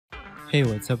Hey,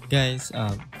 what's up, guys?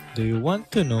 Do you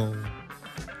want to know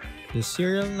the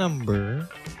serial number,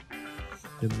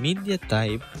 the media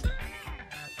type,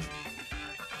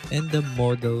 and the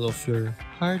model of your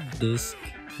hard disk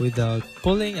without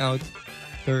pulling out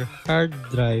your hard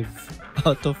drive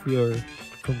out of your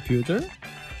computer?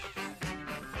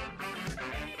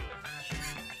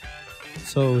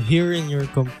 So here in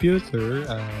your computer,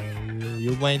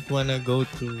 you might wanna go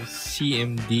to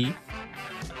CMD.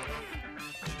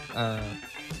 Uh,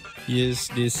 Use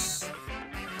this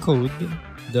code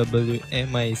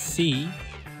WMIC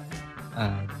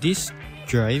disk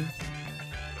drive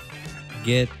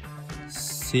get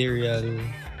serial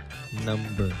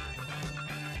number.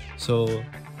 So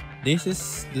this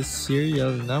is the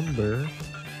serial number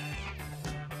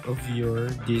of your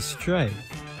disk drive.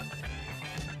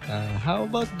 How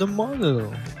about the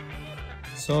model?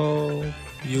 So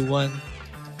you want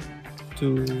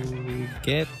to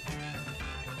get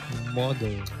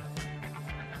model.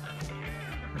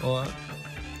 Or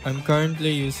I'm currently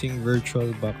using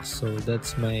VirtualBox, so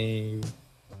that's my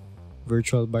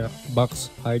VirtualBox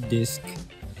hard disk.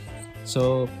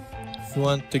 So if you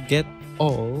want to get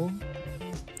all,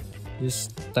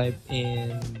 just type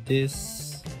in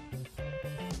this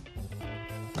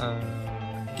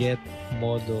get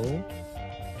model,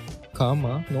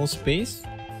 comma, no space,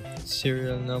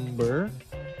 serial number,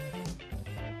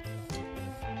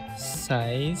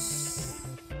 size,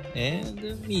 and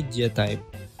media type.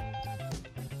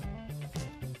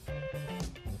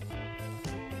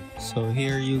 So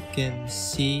here you can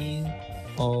see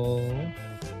all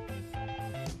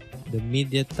the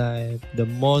media type, the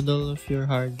model of your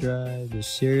hard drive, the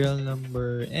serial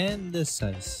number, and the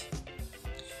size.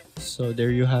 So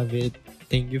there you have it.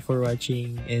 Thank you for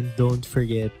watching, and don't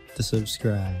forget to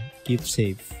subscribe. Keep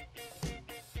safe.